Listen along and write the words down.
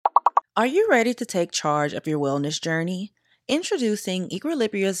Are you ready to take charge of your wellness journey? Introducing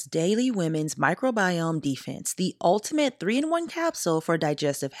Equilibria's Daily Women's Microbiome Defense, the ultimate 3-in-1 capsule for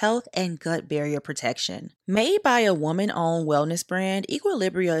digestive health and gut barrier protection. Made by a woman owned wellness brand,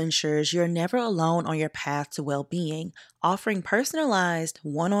 Equilibria ensures you're never alone on your path to well being, offering personalized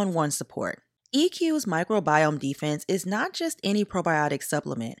one on one support. EQ's microbiome defense is not just any probiotic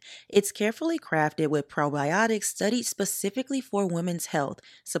supplement. It's carefully crafted with probiotics studied specifically for women's health,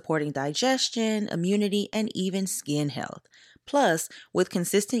 supporting digestion, immunity, and even skin health. Plus, with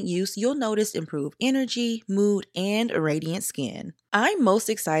consistent use, you'll notice improved energy, mood, and radiant skin. I'm most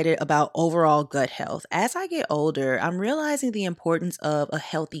excited about overall gut health. As I get older, I'm realizing the importance of a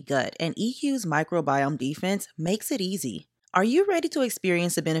healthy gut, and EQ's microbiome defense makes it easy. Are you ready to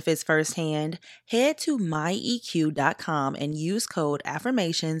experience the benefits firsthand? Head to myeq.com and use code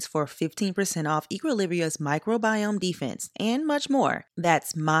AFFIRMATIONS for 15% off Equilibria's microbiome defense and much more.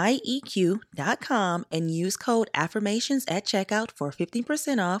 That's myeq.com and use code AFFIRMATIONS at checkout for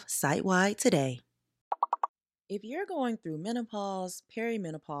 15% off site-wide today. If you're going through menopause,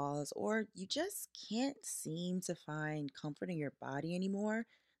 perimenopause, or you just can't seem to find comfort in your body anymore,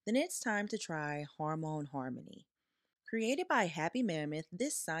 then it's time to try Hormone Harmony. Created by Happy Mammoth,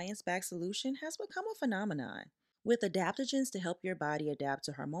 this science backed solution has become a phenomenon. With adaptogens to help your body adapt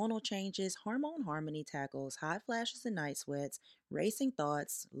to hormonal changes, Hormone Harmony tackles hot flashes and night sweats, racing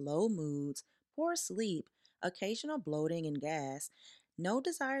thoughts, low moods, poor sleep, occasional bloating and gas, no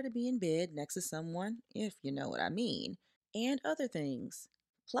desire to be in bed next to someone, if you know what I mean, and other things.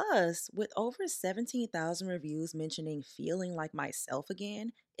 Plus, with over 17,000 reviews mentioning feeling like myself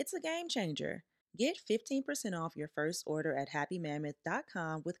again, it's a game changer. Get 15% off your first order at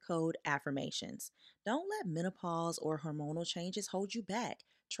happymammoth.com with code AFFIRMATIONS. Don't let menopause or hormonal changes hold you back.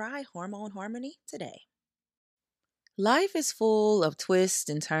 Try Hormone Harmony today. Life is full of twists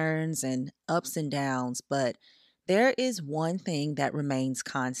and turns and ups and downs, but there is one thing that remains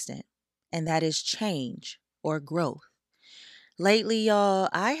constant, and that is change or growth. Lately, y'all,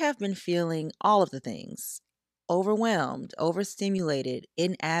 I have been feeling all of the things: overwhelmed, overstimulated,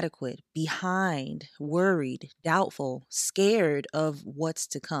 inadequate, behind, worried, doubtful, scared of what's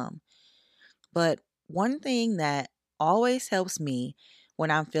to come. But one thing that always helps me when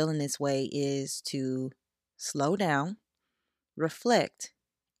I'm feeling this way is to slow down, reflect,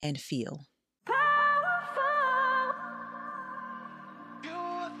 and feel. Few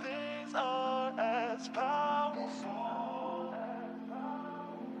things are as powerful.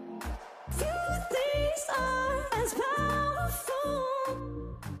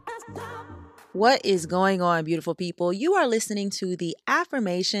 What is going on, beautiful people? You are listening to the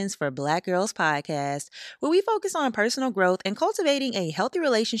Affirmations for Black Girls podcast, where we focus on personal growth and cultivating a healthy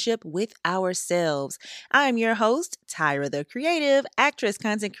relationship with ourselves. I am your host, Tyra, the creative, actress,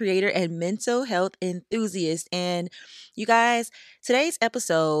 content creator, and mental health enthusiast. And you guys, today's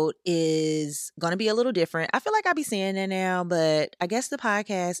episode is going to be a little different. I feel like I be saying that now, but I guess the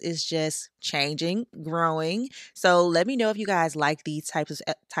podcast is just changing, growing. So let me know if you guys like these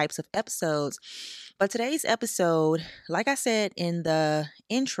types of episodes. But today's episode, like I said in the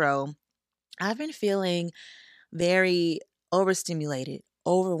intro, I've been feeling very overstimulated,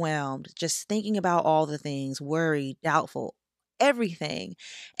 overwhelmed, just thinking about all the things, worried, doubtful, everything.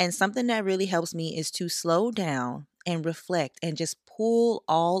 And something that really helps me is to slow down and reflect and just pull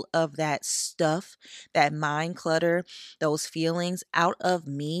all of that stuff, that mind clutter, those feelings out of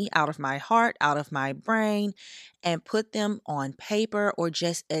me, out of my heart, out of my brain, and put them on paper or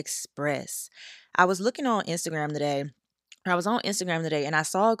just express. I was looking on Instagram today. I was on Instagram today and I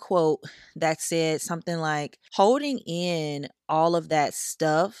saw a quote that said something like, holding in all of that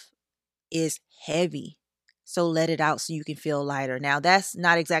stuff is heavy. So let it out so you can feel lighter. Now, that's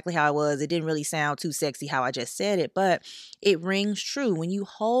not exactly how it was. It didn't really sound too sexy how I just said it, but it rings true. When you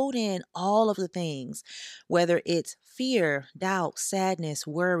hold in all of the things, whether it's fear, doubt, sadness,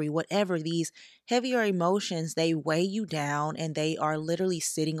 worry, whatever, these heavier emotions, they weigh you down and they are literally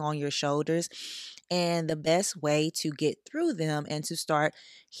sitting on your shoulders. And the best way to get through them and to start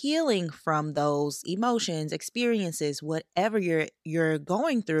healing from those emotions, experiences, whatever you're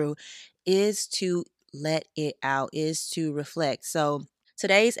going through, is to let it out, is to reflect. So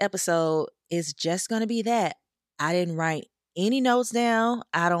today's episode is just going to be that. I didn't write any notes down.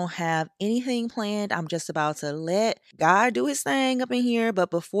 I don't have anything planned. I'm just about to let God do his thing up in here. But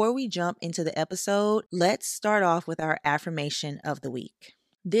before we jump into the episode, let's start off with our affirmation of the week.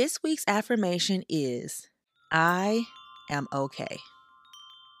 This week's affirmation is, I am okay.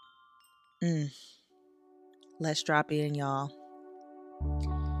 Let's drop in, y'all.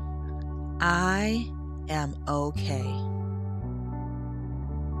 I am okay.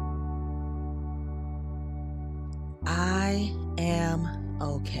 I am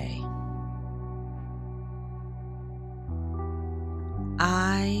okay.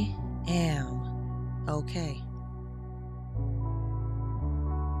 I am okay.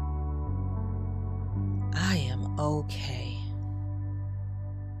 I am okay.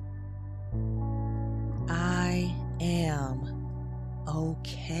 I am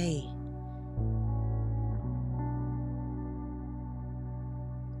okay.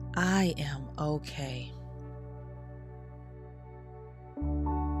 I am okay.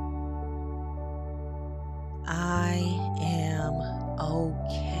 I am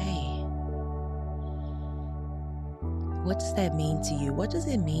okay. What does that mean to you? What does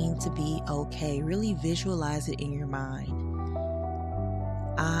it mean to be okay? Really visualize it in your mind.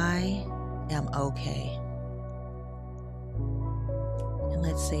 I am okay. And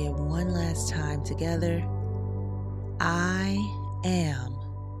let's say it one last time together. I am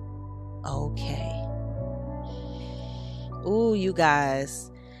okay. Ooh, you guys.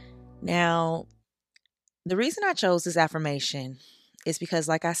 Now, the reason I chose this affirmation is because,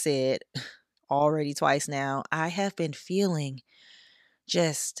 like I said already twice now, I have been feeling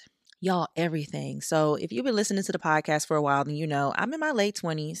just, y'all, everything. So, if you've been listening to the podcast for a while, then you know I'm in my late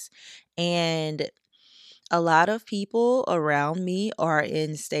 20s, and a lot of people around me are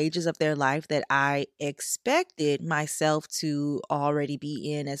in stages of their life that I expected myself to already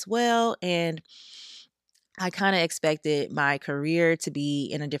be in as well. And I kind of expected my career to be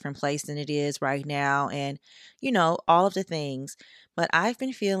in a different place than it is right now. And, all of the things. But I've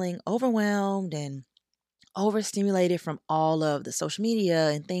been feeling overwhelmed and overstimulated from all of the social media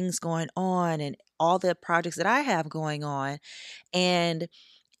and things going on and all the projects that I have going on. And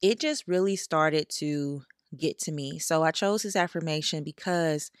it just really started to get to me. So I chose this affirmation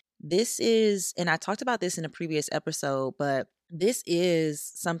because this is, and I talked about this in a previous episode, but this is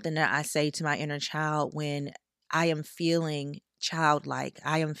something that I say to my inner child when I am feeling childlike.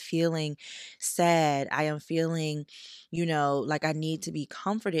 I am feeling sad. I am feeling, like I need to be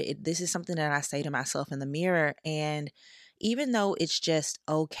comforted. This is something that I say to myself in the mirror. And even though it's just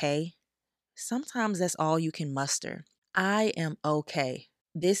okay, sometimes that's all you can muster. I am okay.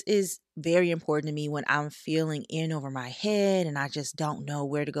 This is very important to me when I'm feeling in over my head and I just don't know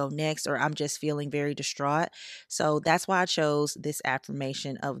where to go next, or I'm just feeling very distraught. So that's why I chose this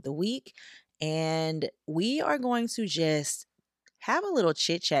affirmation of the week. And we are going to just have a little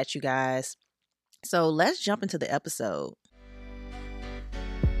chit chat, you guys. So let's jump into the episode.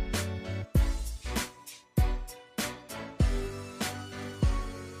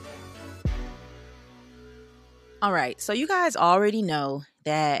 All right, so you guys already know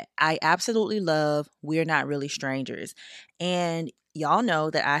that I absolutely love We're Not Really Strangers. And y'all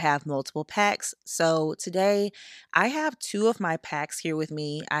know that I have multiple packs. So today I have two of my packs here with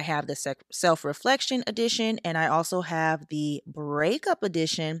me. I have the self reflection edition and I also have the breakup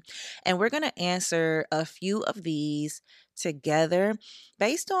edition. And we're going to answer a few of these together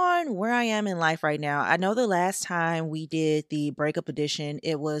based on where I am in life right now. I know the last time we did the breakup edition,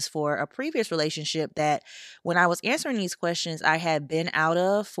 it was for a previous relationship that when I was answering these questions, I had been out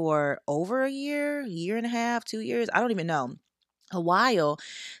of for over a year and a half, 2 years. I don't even know, a while.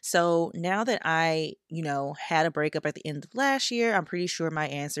 So now that I, had a breakup at the end of last year, I'm pretty sure my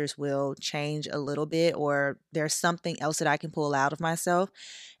answers will change a little bit, or there's something else that I can pull out of myself.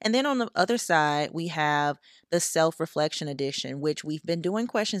 And then on the other side, we have the self reflection edition, which we've been doing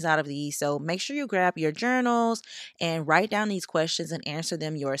questions out of these. So make sure you grab your journals and write down these questions and answer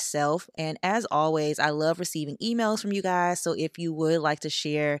them yourself. And as always, I love receiving emails from you guys. So if you would like to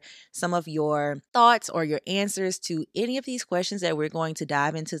share some of your thoughts or your answers to any of these questions that we're going to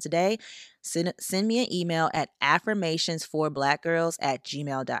dive into today, send me an email at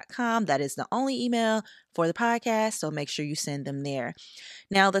affirmationsforblackgirls@gmail.com. That is the only email for the podcast, so make sure you send them there.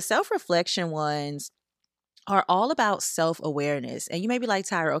 Now, the self-reflection ones are all about self-awareness. And you may be like,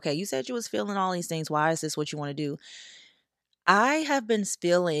 Tyra, okay, you said you was feeling all these things. Why is this what you want to do? I have been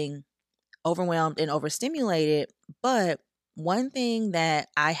feeling overwhelmed and overstimulated, but one thing that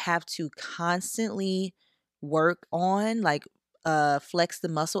I have to constantly work on, like flex the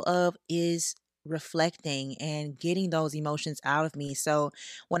muscle of, is reflecting and getting those emotions out of me. So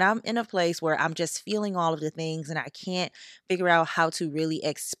when I'm in a place where I'm just feeling all of the things and I can't figure out how to really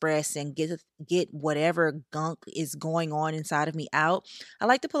express and get whatever gunk is going on inside of me out, I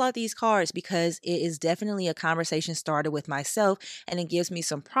like to pull out these cards because it is definitely a conversation started with myself, and it gives me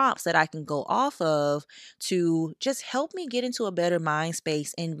some prompts that I can go off of to just help me get into a better mind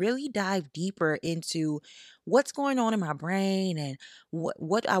space and really dive deeper into what's going on in my brain and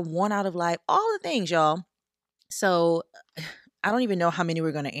what I want out of life, all the things, y'all. So I don't even know how many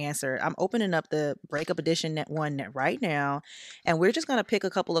we're going to answer. I'm opening up the breakup edition one right now, and we're just going to pick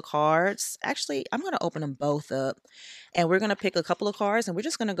a couple of cards. Actually, I'm going to open them both up, and we're going to pick a couple of cards, and we're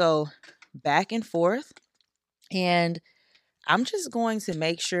just going to go back and forth. And I'm just going to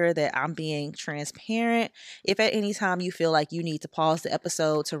make sure that I'm being transparent. If at any time you feel like you need to pause the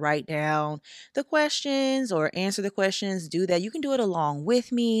episode to write down the questions or answer the questions, do that. You can do it along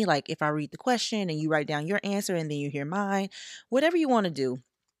with me. Like if I read the question and you write down your answer and then you hear mine, whatever you want to do.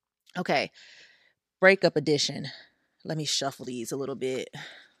 Okay, breakup edition. Let me shuffle these a little bit.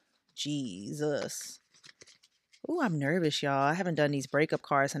 Jesus. Ooh, I'm nervous, y'all. I haven't done these breakup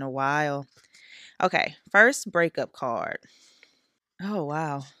cards in a while. Okay, first breakup card. Oh,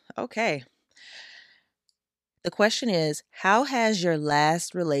 wow. Okay. The question is, how has your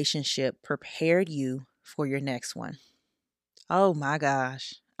last relationship prepared you for your next one? Oh my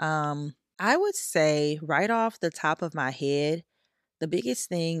gosh. I would say right off the top of my head, the biggest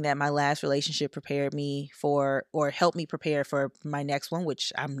thing that my last relationship prepared me for or helped me prepare for my next one,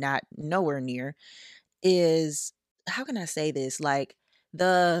 which I'm not nowhere near, is how can I say this? Like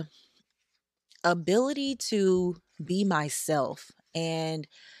the ability to be myself and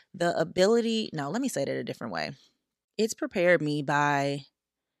the ability, no, let me say that a different way. It's prepared me by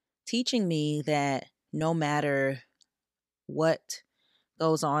teaching me that no matter what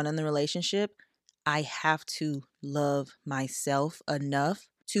goes on in the relationship, I have to love myself enough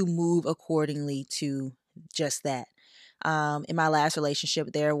to move accordingly to just that. In my last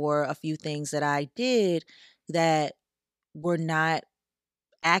relationship, there were a few things that I did that were not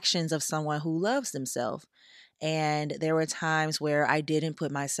actions of someone who loves themselves. And there were times where I didn't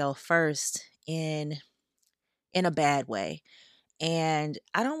put myself first in a bad way. And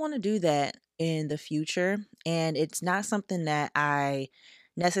I don't want to do that in the future. And it's not something that I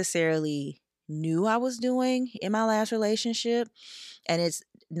necessarily knew I was doing in my last relationship. And it's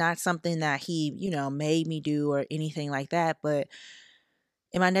not something that he, made me do or anything like that. But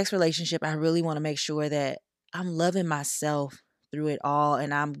in my next relationship, I really want to make sure that I'm loving myself through it all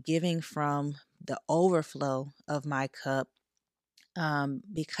and I'm giving from the overflow of my cup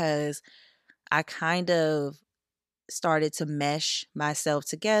because I kind of started to mesh myself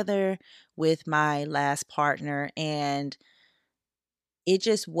together with my last partner and it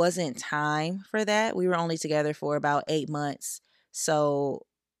just wasn't time for that. We were only together for about 8 months. So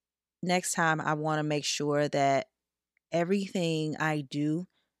next time I want to make sure that everything I do,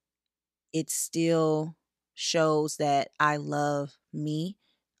 it still shows that I love me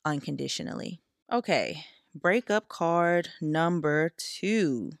unconditionally. Okay, breakup card number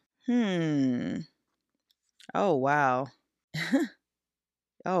 2. Oh, wow.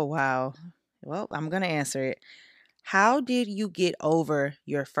 Oh, wow. Well, I'm going to answer it. How did you get over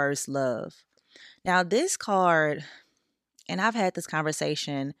your first love? Now, this card, and I've had this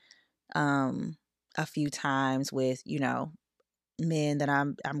conversation a few times with, men that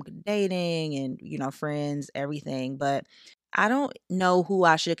I'm dating and, friends, everything, but I don't know who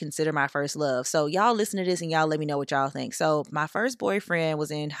I should consider my first love. So y'all listen to this and y'all let me know what y'all think. So my first boyfriend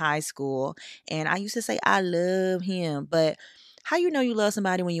was in high school and I used to say I love him, but how you know you love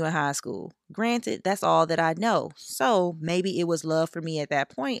somebody when you're in high school? Granted, that's all that I know. So maybe it was love for me at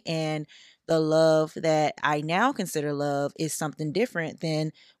that point and the love that I now consider love is something different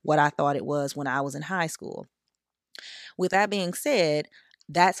than what I thought it was when I was in high school. With that being said,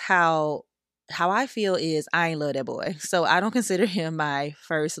 that's how I feel is I ain't love that boy. So I don't consider him my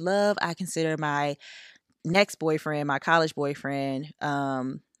first love. I consider my next boyfriend, my college boyfriend,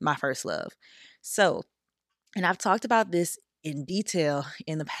 my first love. So, and I've talked about this in detail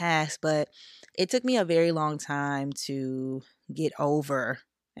in the past, but it took me a very long time to get over.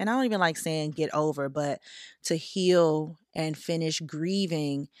 And I don't even like saying get over, but to heal and finish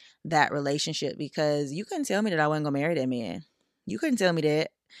grieving that relationship because you couldn't tell me that I wasn't gonna marry that man. You couldn't tell me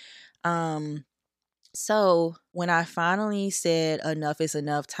that. Um, so when I finally said enough is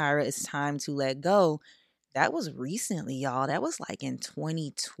enough, Tyra, it's time to let go, that was recently, y'all. That was like in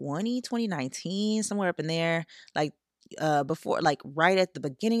 2020, 2019, somewhere up in there. Like before, like right at the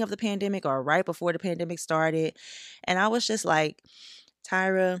beginning of the pandemic or right before the pandemic started. And I was just like,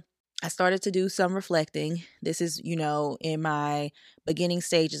 Tyra, I started to do some reflecting. This is, in my beginning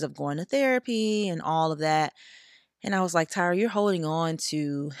stages of going to therapy and all of that. And I was like, Tyra, you're holding on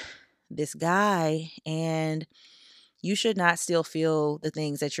to this guy and you should not still feel the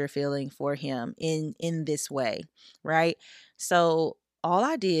things that you're feeling for him in this way, right? So all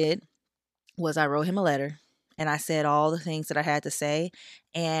I did was I wrote him a letter and I said all the things that I had to say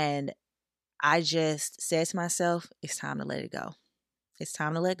and I just said to myself, it's time to let it go. It's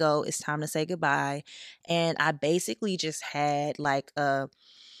time to let go. It's time to say goodbye. And I basically just had like a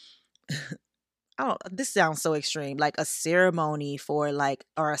oh, this sounds so extreme, like a ceremony for like,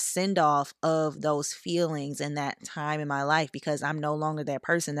 or a send off of those feelings and that time in my life because I'm no longer that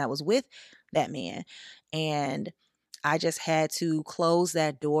person that was with that man. And I just had to close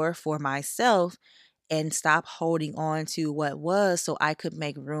that door for myself and stop holding on to what was so I could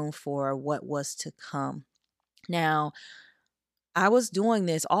make room for what was to come. Now, I was doing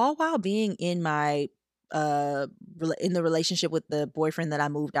this all while being in my in the relationship with the boyfriend that I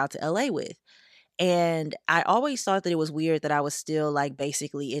moved out to LA with. And I always thought that it was weird that I was still like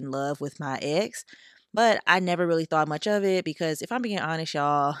basically in love with my ex, but I never really thought much of it because if I'm being honest,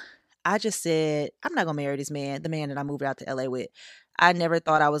 y'all, I just said, I'm not going to marry this man, the man that I moved out to LA with. I never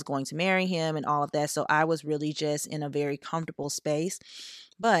thought I was going to marry him and all of that. So I was really just in a very comfortable space.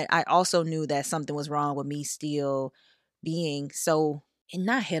 But I also knew that something was wrong with me still being so, and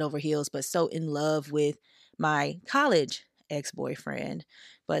not head over heels, but so in love with my college ex boyfriend.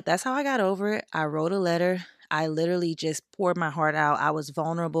 But that's how I got over it. I wrote a letter. I literally just poured my heart out. I was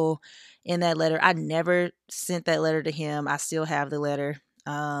vulnerable in that letter. I never sent that letter to him. I still have the letter.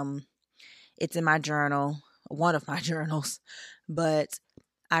 It's in my journal, one of my journals. But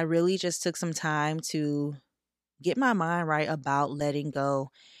I really just took some time to get my mind right about letting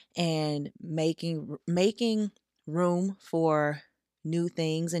go and making room for new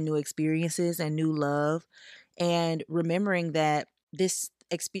things and new experiences and new love, and remembering that this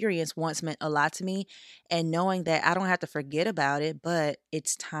experience once meant a lot to me, and knowing that I don't have to forget about it, but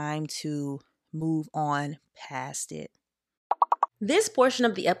it's time to move on past it. This portion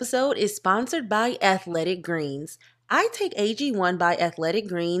of the episode is sponsored by Athletic Greens. I take AG1 by Athletic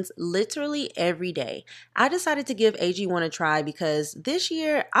Greens literally every day. I decided to give AG1 a try because this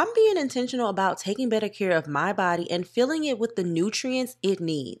year I'm being intentional about taking better care of my body and filling it with the nutrients it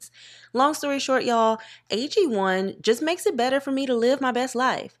needs. Long story short, y'all, AG1 just makes it better for me to live my best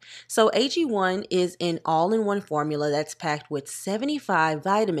life. So AG1 is an all-in-one formula that's packed with 75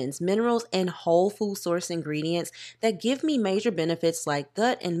 vitamins, minerals, and whole food source ingredients that give me major benefits like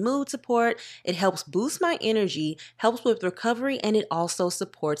gut and mood support. It helps boost my energy, helps with recovery, and it also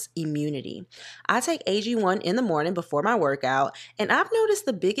supports immunity. I take AG1 in the morning before my workout, and I've noticed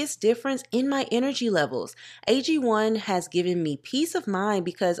the biggest difference in my energy levels. AG1 has given me peace of mind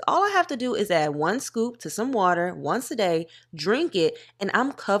because all I have to do is add one scoop to some water once a day, drink it, and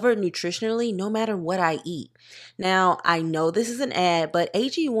I'm covered nutritionally no matter what I eat. Now, I know this is an ad, but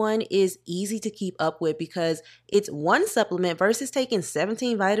AG1 is easy to keep up with because it's one supplement versus taking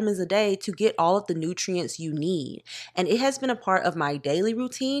 17 vitamins a day to get all of the nutrients you need. And it has been a part of my daily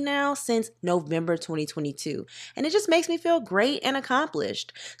routine now since November 2022. And it just makes me feel great and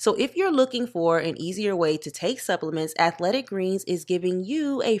accomplished. So if you're looking for an easier way to take supplements, Athletic Greens is giving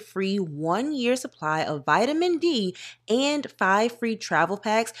you a free 1-year supply of vitamin D and 5 free travel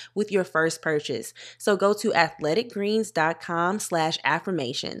packs with your first purchase. So go to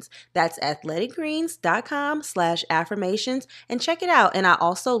athleticgreens.com/affirmations. That's athleticgreens.com/affirmations and check it out. And I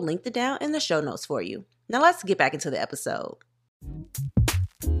also linked it down in the show notes for you. Now let's get back into the episode.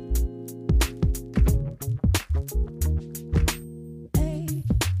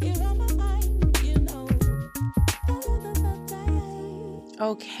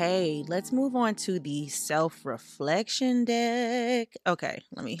 Okay, let's move on to the self-reflection deck. Okay,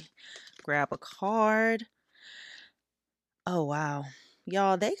 let me grab a card. Oh, wow.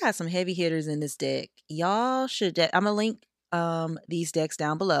 Y'all, they got some heavy hitters in this deck. Y'all should, I'm going to link these decks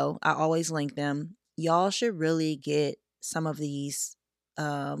down below. I always link them. Y'all should really get some of these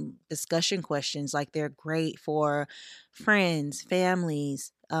discussion questions. Like, they're great for friends,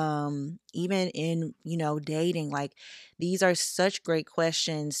 families, even in, dating. Like, these are such great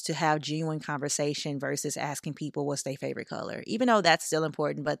questions to have genuine conversation versus asking people what's their favorite color, even though that's still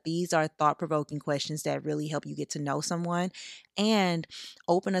important. But these are thought-provoking questions that really help you get to know someone and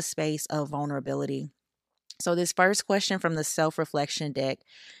open a space of vulnerability. So this first question from the self-reflection deck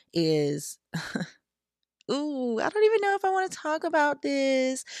is, ooh, I don't even know if I want to talk about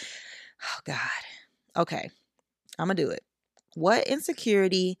this. Oh, God. Okay, I'm going to do it. What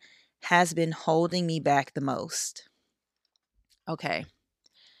insecurity has been holding me back the most? Okay.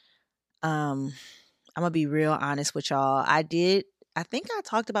 I'm going to be real honest with y'all. I think I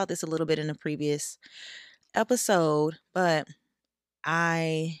talked about this a little bit in a previous episode, but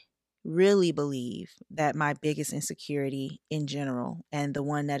I really believe that my biggest insecurity in general, and the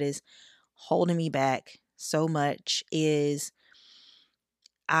one that is holding me back so much, is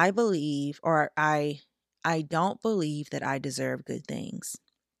I don't believe that I deserve good things.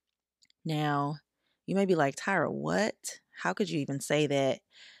 Now, you may be like, Tyra, what? how could you even say that?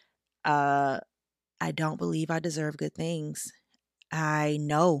 Uh, I don't believe I deserve good things. I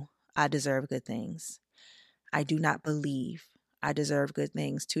know I deserve good things. I do not believe I deserve good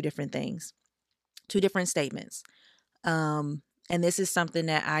things. Two different things, two different statements. And this is something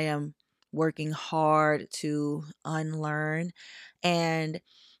that I am working hard to unlearn. And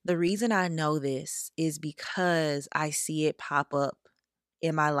the reason I know this is because I see it pop up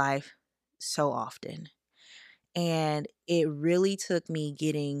in my life so often. And it really took me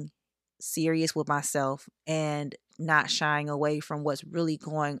getting serious with myself and not shying away from what's really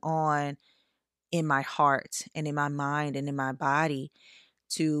going on in my heart and in my mind and in my body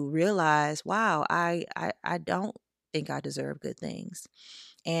to realize, wow, I don't think I deserve good things.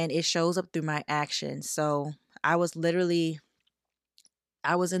 And it shows up through my actions. So I was literally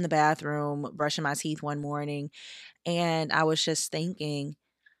I was in the bathroom brushing my teeth one morning, and I was just thinking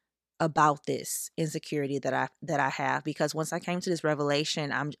about this insecurity that I have, because once I came to this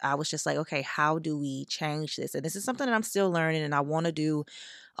revelation, I was just like, okay, how do we change this? And this is something that I'm still learning, and I want to do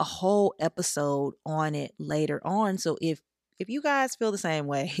a whole episode on it later on. So if you guys feel the same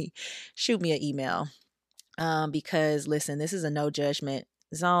way, shoot me an email. Because listen, this is a no judgment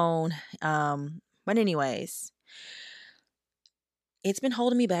zone. But anyways, it's been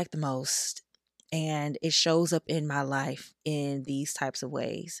holding me back the most, and it shows up in my life in these types of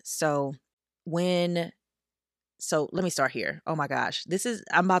ways. When so let me start here. Oh my gosh.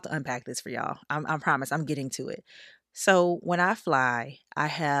 I'm about to unpack this for y'all. I promise I'm getting to it. So when I fly, I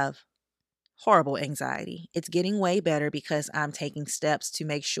have horrible anxiety. It's getting way better because I'm taking steps to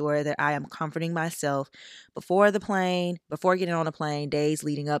make sure that I am comforting myself before getting on the plane, days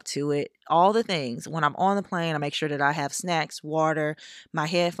leading up to it, all the things. When I'm on the plane, I make sure that I have snacks, water, my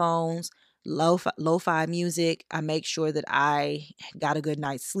headphones, lo-fi music. I make sure that I got a good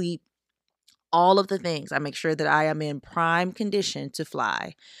night's sleep. All of the things. I make sure that I am in prime condition to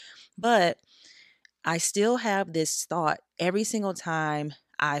fly. But I still have this thought every single time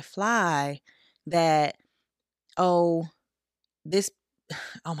I fly that, oh, this,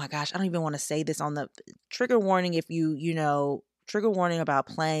 oh my gosh, I don't even want to say this on the trigger warning. If trigger warning about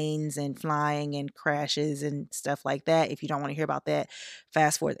planes and flying and crashes and stuff like that. If you don't want to hear about that,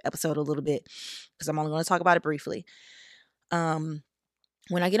 fast forward the episode a little bit, because I'm only going to talk about it briefly.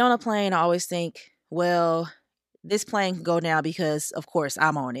 When I get on a plane, I always think, well, this plane can go now because, of course,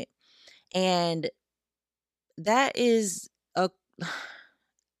 I'm on it. And that is a,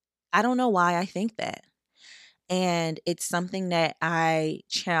 I don't know why I think that. And it's something that I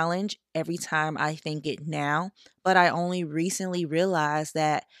challenge every time I think it now. But I only recently realized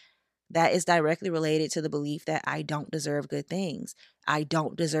that that is directly related to the belief that I don't deserve good things. I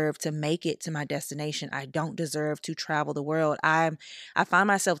don't deserve to make it to my destination. I don't deserve to travel the world. I find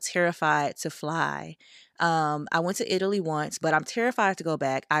myself terrified to fly. I went to Italy once, but I'm terrified to go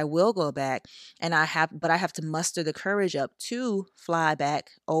back. I will go back, but I have to muster the courage up to fly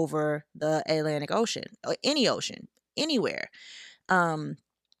back over the Atlantic Ocean, or any ocean, anywhere. Um,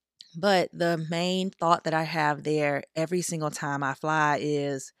 but the main thought that I have there every single time I fly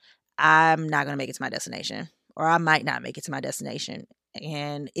is, I'm not going to make it to my destination, or I might not make it to my destination.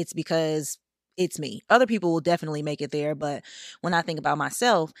 And it's because it's me. Other people will definitely make it there. But when I think about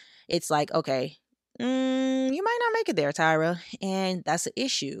myself, it's like, okay, you might not make it there, Tyra. And that's an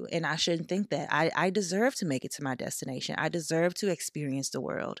issue. And I shouldn't think that. I deserve to make it to my destination. I deserve to experience the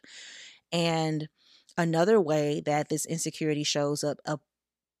world. And another way that this insecurity shows up, a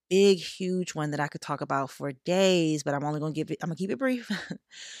big, huge one that I could talk about for days, but I'm going to keep it brief,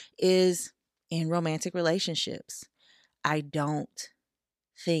 is in romantic relationships. I don't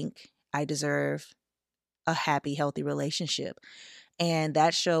think I deserve a happy, healthy relationship. And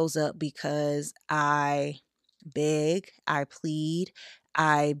that shows up because I beg, I plead,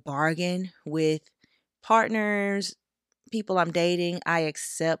 I bargain with partners, people I'm dating. I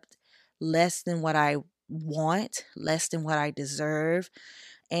accept less than what I want, less than what I deserve.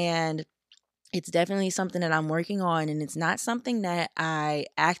 And it's definitely something that I'm working on. And it's not something that I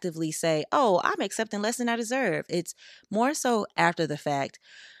actively say, oh, I'm accepting less than I deserve. It's more so after the fact.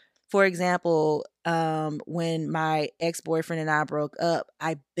 For example, when my ex-boyfriend and I broke up,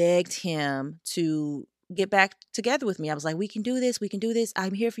 I begged him to get back together with me. I was like, we can do this. We can do this.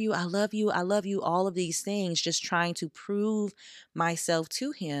 I'm here for you. I love you. I love you. All of these things, just trying to prove myself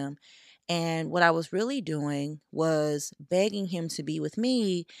to him. And what I was really doing was begging him to be with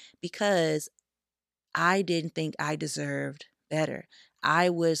me because I didn't think I deserved better. I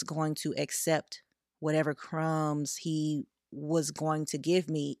was going to accept whatever crumbs he was going to give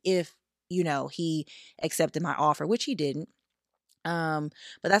me if, he accepted my offer, which he didn't. But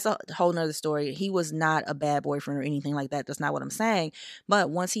that's a whole nother story. He was not a bad boyfriend or anything like that. That's not what I'm saying. But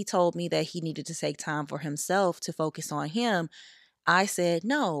once he told me that he needed to take time for himself to focus on him, I said,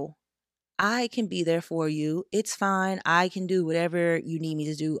 no, I can be there for you. It's fine. I can do whatever you need me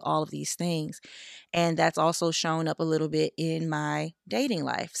to do, all of these things. And that's also shown up a little bit in my dating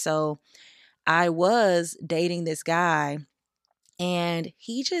life. So I was dating this guy, and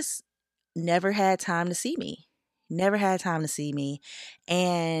he just never had time to see me. Never had time to see me.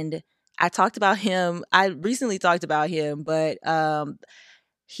 And I talked about him. I recently talked about him, but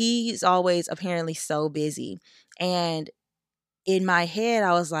he's always apparently so busy. And in my head,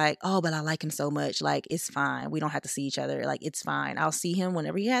 I was like, oh, but I like him so much. Like, it's fine. We don't have to see each other. Like, it's fine. I'll see him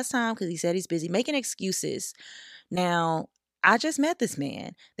whenever he has time because he said he's busy, making excuses. Now, I just met this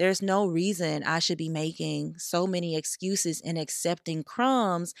man. There's no reason I should be making so many excuses and accepting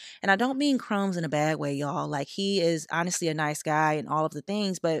crumbs. And I don't mean crumbs in a bad way, y'all. Like, he is honestly a nice guy and all of the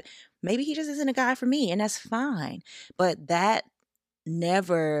things, but maybe he just isn't a guy for me, and that's fine. But that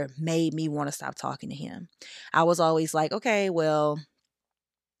never made me want to stop talking to him. I was always like, okay, well,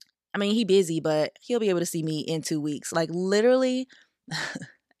 I mean, he busy, but he'll be able to see me in 2 weeks. Like, literally,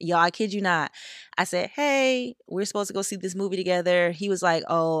 y'all, I kid you not. I said, "Hey, we're supposed to go see this movie together." He was like,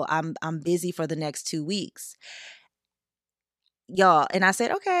 "Oh, I'm busy for the next 2 weeks." Y'all, and I said,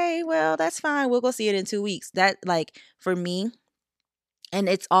 "Okay, well, that's fine. We'll go see it in 2 weeks." That, like, for me, and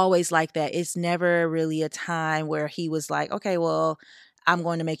it's always like that. It's never really a time where he was like, "Okay, well, I'm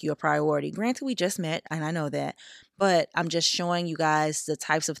going to make you a priority." Granted, we just met, and I know that, but I'm just showing you guys the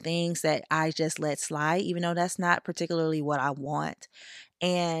types of things that I just let slide, even though that's not particularly what I want.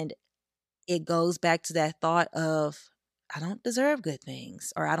 And it goes back to that thought of, I don't deserve good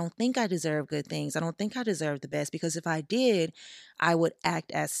things, or I don't think I deserve good things. I don't think I deserve the best, because if I did, I would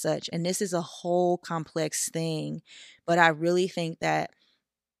act as such. And this is a whole complex thing, but I really think that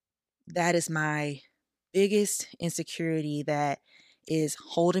that is my biggest insecurity that is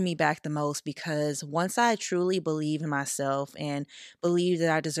holding me back the most, because once I truly believe in myself and believe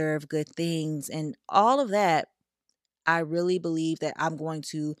that I deserve good things and all of that, I really believe that I'm going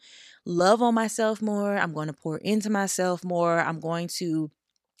to love on myself more. I'm going to pour into myself more. I'm going to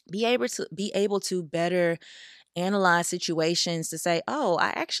be able to better analyze situations to say, "Oh, I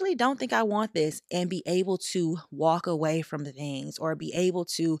actually don't think I want this," and be able to walk away from the things, or be able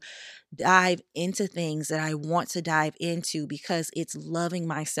to dive into things that I want to dive into because it's loving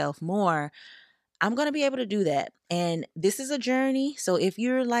myself more. I'm going to be able to do that. And this is a journey. So if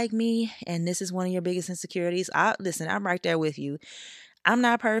you're like me and this is one of your biggest insecurities, listen, I'm right there with you. I'm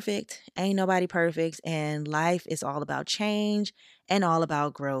not perfect. Ain't nobody perfect. And life is all about change and all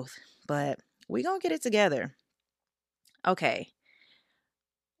about growth. But we going to get it together. Okay.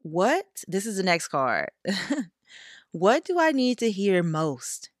 This is the next card. What do I need to hear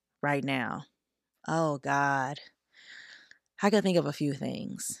most right now? Oh, God. I can think of a few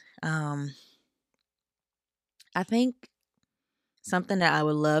things. I think something that I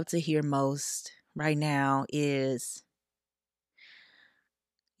would love to hear most right now is,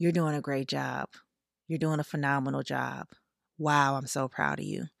 "You're doing a great job. You're doing a phenomenal job. Wow, I'm so proud of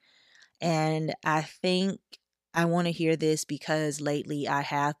you." And I think I want to hear this because lately I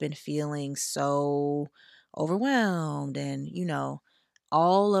have been feeling so overwhelmed and,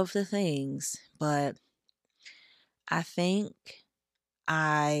 all of the things. But I think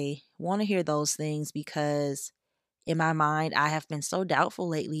I want to hear those things because in my mind, I have been so doubtful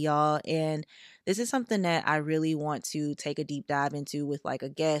lately, y'all. And this is something that I really want to take a deep dive into with like a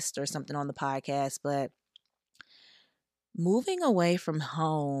guest or something on the podcast. But moving away from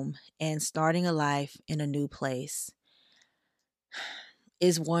home and starting a life in a new place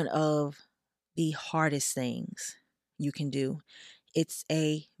is one of the hardest things you can do. It's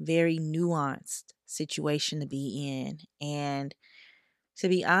a very nuanced situation to be in. And to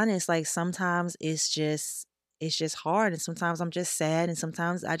be honest, like sometimes it's just hard, and sometimes I'm just sad, and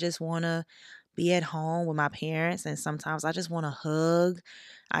sometimes I just want to be at home with my parents, and sometimes I just want to hug.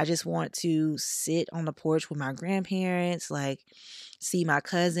 I just want to sit on the porch with my grandparents, like see my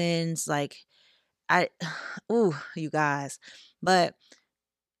cousins, like I ooh, you guys. But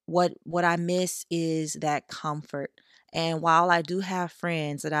what I miss is that comfort. And while I do have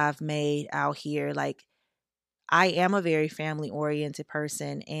friends that I've made out here, like I am a very family oriented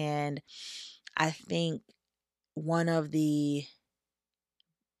person, and I think one of the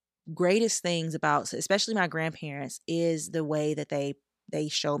greatest things about especially my grandparents is the way that they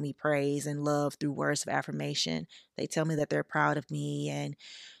show me praise and love through words of affirmation. They tell me that they're proud of me, and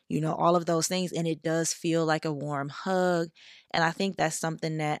all of those things, and it does feel like a warm hug. And I think that's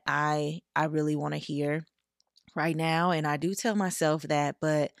something that I really want to hear. right now. And I do tell myself that,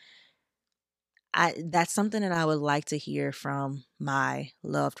 but that's something that I would like to hear from my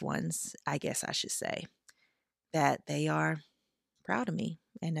loved ones, I guess I should say, that they are proud of me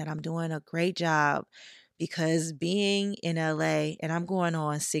and that I'm doing a great job, because being in LA, and I'm going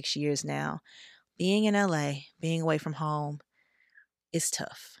on 6 years now, being in LA, being away from home is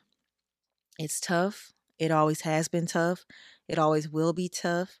tough. It's tough. It always has been tough. It always will be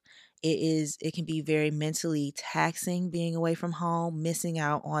tough. It can be very mentally taxing being away from home, missing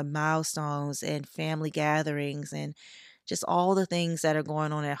out on milestones and family gatherings and just all the things that are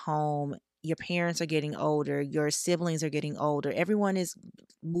going on at home. Your parents are getting older, your siblings are getting older. Everyone is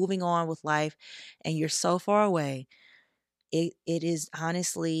moving on with life and you're so far away. It is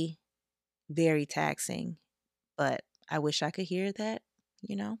honestly very taxing, but I wish I could hear that,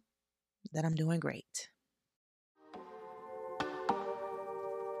 you know, that I'm doing great.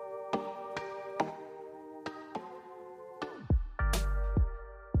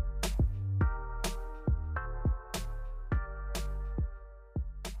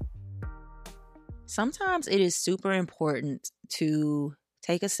 Sometimes it is super important to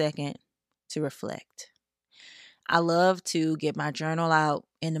take a second to reflect. I love to get my journal out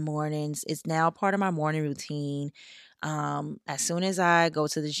in the mornings. It's now part of my morning routine. As soon as I go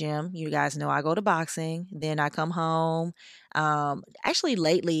to the gym, you guys know I go to boxing, then I come home. Actually,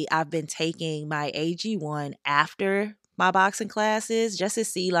 lately, I've been taking my AG1 after my boxing classes just to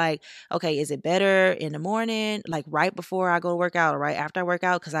see, like, okay, is it better in the morning, like right before I go to work out or right after I work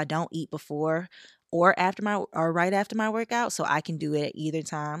out? Because I don't eat before or right after my workout, so I can do it at either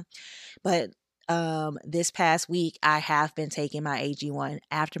time. But this past week I have been taking my AG1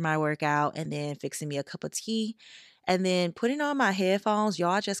 after my workout and then fixing me a cup of tea and then putting on my headphones.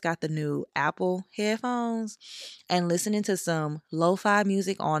 Y'all, I just got the new Apple headphones and listening to some lo-fi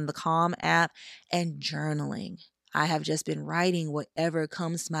music on the Calm app and journaling. I have just been writing whatever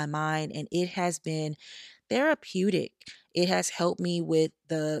comes to my mind, and it has been therapeutic. It has helped me with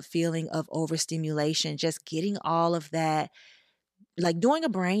the feeling of overstimulation, just getting all of that, like doing a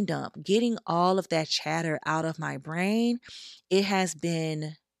brain dump, getting all of that chatter out of my brain. It has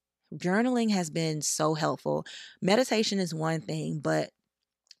been, journaling has been so helpful. Meditation is one thing, but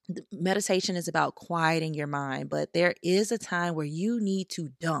meditation is about quieting your mind, but there is a time where you need to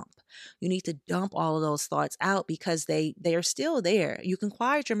dump. You need to dump all of those thoughts out because they are still there. You can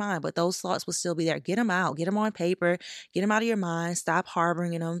quiet your mind, but those thoughts will still be there. Get them out. Get them on paper. Get them out of your mind. Stop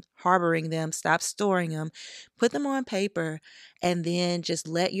harboring them, stop storing them. Put them on paper and then just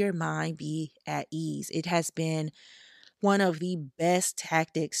let your mind be at ease. It has been one of the best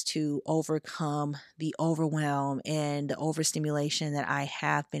tactics to overcome the overwhelm and the overstimulation that I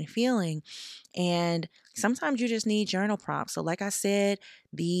have been feeling. And sometimes you just need journal prompts. So, like I said,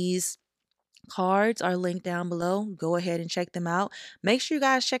 these cards are linked down below. Go ahead and check them out. Make sure you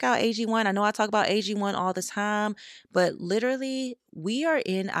guys check out AG1. I know I talk about AG1 all the time, but literally, we are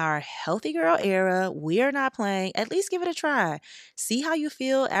in our healthy girl era. We are not playing. At least give it a try. See how you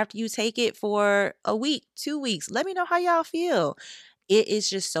feel after you take it for a week, 2 weeks. Let me know how y'all feel. It is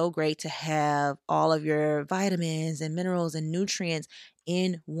just so great to have all of your vitamins and minerals and nutrients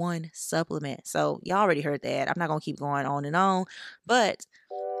in one supplement. So, y'all already heard that. I'm not going to keep going on and on, but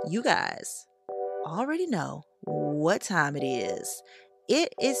you guys already know what time it is.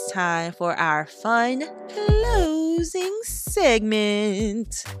 It is time for our fun closing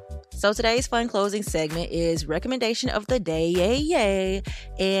segment. So today's fun closing segment is recommendation of the day. Yay, yay.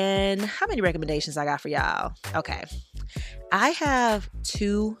 And how many recommendations I got for y'all? Okay. I have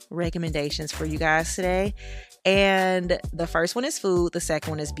 2 recommendations for you guys today. And the first one is food. The second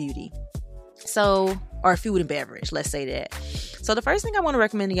one is beauty. So, or food and beverage, let's say that. So the first thing I want to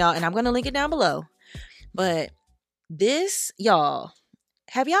recommend to y'all, and I'm going to link it down below, but this, y'all,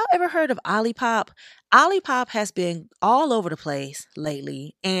 have y'all ever heard of Olipop? Olipop has been all over the place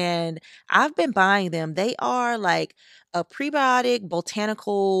lately, and I've been buying them. They are like a prebiotic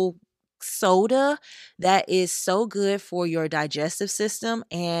botanical soda that is so good for your digestive system.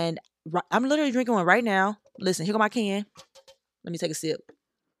 And I'm literally drinking one right now. Listen, here go my can. Let me take a sip.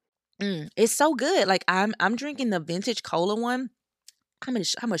 It's so good. Like I'm drinking the vintage cola one.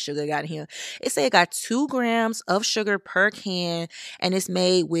 How much sugar I got in here? It said it got 2 grams of sugar per can, and it's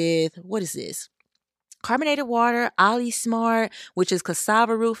made with, what is this? Carbonated water, Ali Smart, which is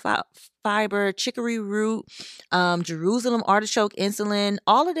cassava root fiber, chicory root, Jerusalem artichoke insulin,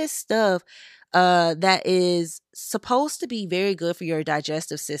 all of this stuff that is supposed to be very good for your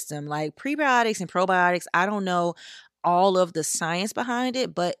digestive system, like prebiotics and probiotics. I don't know all of the science behind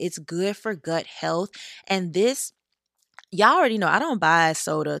it, but it's good for gut health. And this Y'all already know I don't buy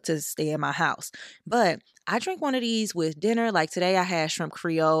soda to stay in my house, but I drink one of these with dinner. Like today, I had shrimp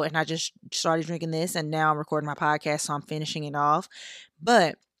Creole and I just started drinking this, and now I'm recording my podcast, so I'm finishing it off.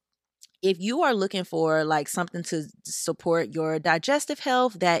 But if you are looking for like something to support your digestive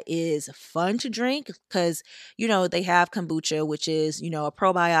health that is fun to drink, because they have kombucha, which is a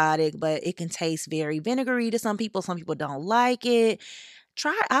probiotic, but it can taste very vinegary to some people. Some people don't like it.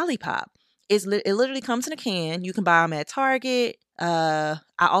 Try Olipop. It literally comes in a can. You can buy them at Target. I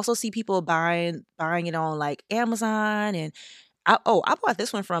also see people buying it on like Amazon, and I bought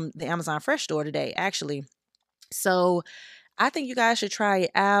this one from the Amazon Fresh store today, actually. So I think you guys should try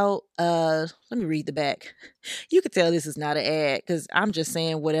it out. Let me read the back. You could tell this is not an ad because I'm just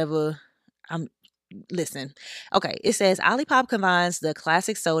saying whatever. I'm Listen. Okay, it says Olipop combines the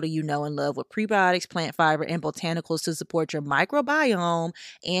classic soda you know and love with prebiotics, plant fiber, and botanicals to support your microbiome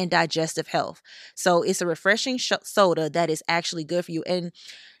and digestive health. So it's a refreshing soda that is actually good for you. And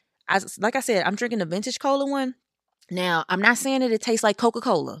like I said, I'm drinking the vintage cola one. Now, I'm not saying that it tastes like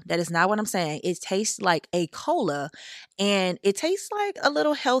Coca-Cola. That is not what I'm saying. It tastes like a cola, and it tastes like a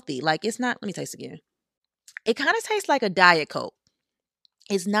little healthy. Like it's not, let me taste again. It kind of tastes like a Diet Coke.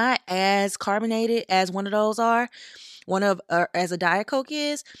 It's not as carbonated as one of those are, as a Diet Coke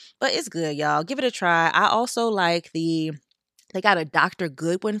is, but it's good, y'all. Give it a try. I also like they got a Dr.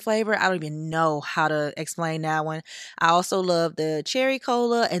 Goodwin flavor. I don't even know how to explain that one. I also love the cherry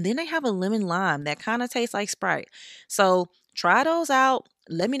cola, and then they have a lemon lime that kind of tastes like Sprite. So try those out.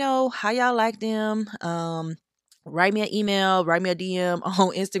 Let me know how y'all like them. Write me an email, write me a DM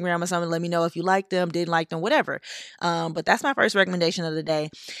on Instagram or something. Let me know if you like them, didn't like them, whatever. But that's my first recommendation of the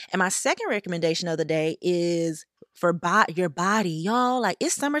day. And my second recommendation of the day is for your body, y'all. Like,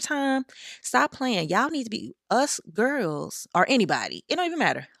 it's summertime. Stop playing. Y'all need to be, us girls or anybody, it don't even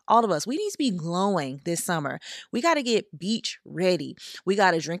matter. All of us, we need to be glowing this summer. We got to get beach ready. We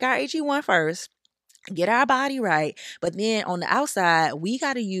got to drink our AG1 first, get our body right. But then on the outside, we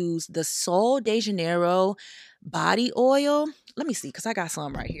got to use the Sol de Janeiro body oil. Let me see, because I got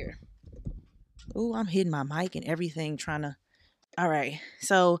some right here. Oh, I'm hitting my mic and everything all right.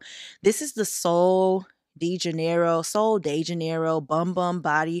 So this is the Sol de Janeiro Bum Bum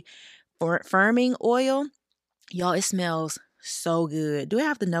Body Firming Oil. Y'all, it smells so good. Do I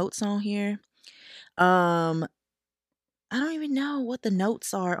have the notes on here? I don't even know what the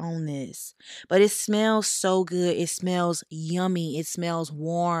notes are on this, but it smells so good. It smells yummy. It smells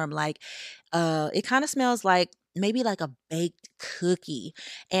warm. Like, it kind of smells like maybe like a baked cookie.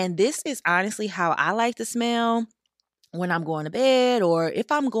 And this is honestly how I like to smell when I'm going to bed, or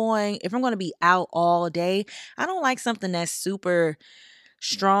if I'm going to be out all day. I don't like something that's super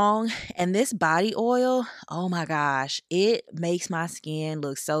strong. And this body oil, oh my gosh, it makes my skin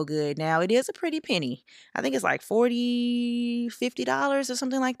look so good. Now, it is a pretty penny. I think it's like $40-$50 or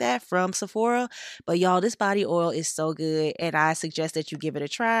something like that from Sephora. But y'all, this body oil is so good, and I suggest that you give it a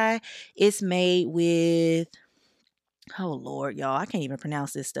try. It's made with, oh Lord, y'all, I can't even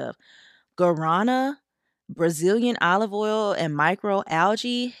pronounce this stuff. Guarana, Brazilian olive oil, and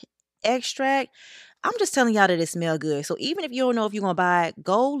microalgae extract. I'm just telling y'all that it smells good. So even if you don't know if you're going to buy it,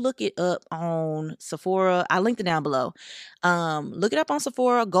 go look it up on Sephora. I linked it down below. Look it up on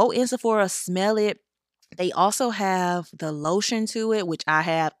Sephora. Go in Sephora, smell it. They also have the lotion to it, which I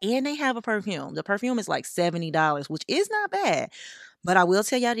have, and they have a perfume. The perfume is like $70, which is not bad. But I will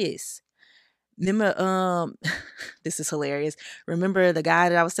tell y'all this. Remember, this is hilarious. Remember the guy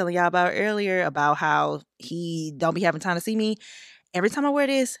that I was telling y'all about earlier about how he don't be having time to see me? Every time I wear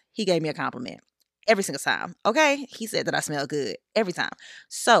this, he gave me a compliment. Every single time. Okay? He said that I smell good every time.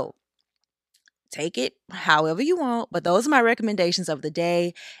 So take it however you want, but those are my recommendations of the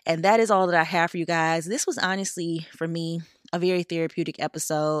day. And that is all that I have for you guys. This was honestly, for me, a very therapeutic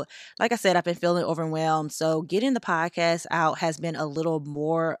episode. Like I said, I've been feeling overwhelmed. So getting the podcast out has been a little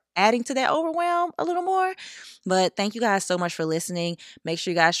more, adding to that overwhelm a little more. But thank you guys so much for listening. Make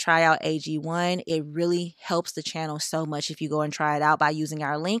sure you guys try out AG1. It really helps the channel so much if you go and try it out by using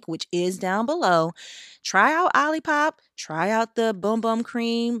our link, which is down below. Try out Olipop. Try out the Boom Boom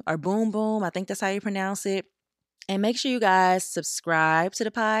Cream, or Boom Boom. I think that's how you pronounce it. And make sure you guys subscribe to the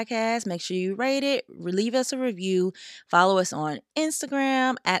podcast. Make sure you rate it. Leave us a review. Follow us on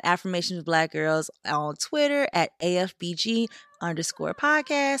Instagram at Affirmations with Black Girls, on Twitter at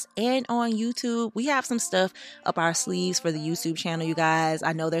AFBG_podcast, and on YouTube. We have some stuff up our sleeves for the YouTube channel, you guys.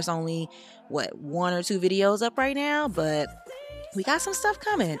 I know there's only, 1 or 2 videos up right now, but we got some stuff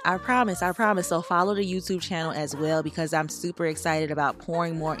coming. I promise. So follow the YouTube channel as well, because I'm super excited about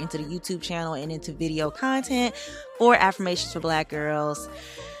pouring more into the YouTube channel and into video content for Affirmations for Black Girls.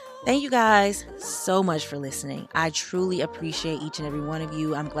 Thank you guys so much for listening. I truly appreciate each and every one of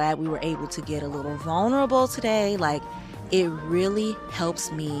you. I'm glad we were able to get a little vulnerable today. Like, it really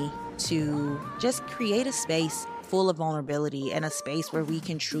helps me to just create a space full of vulnerability and a space where we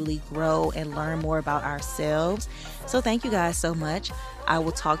can truly grow and learn more about ourselves. So thank you guys so much. I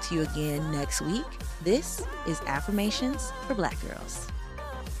will talk to you again next week. This is Affirmations for Black Girls.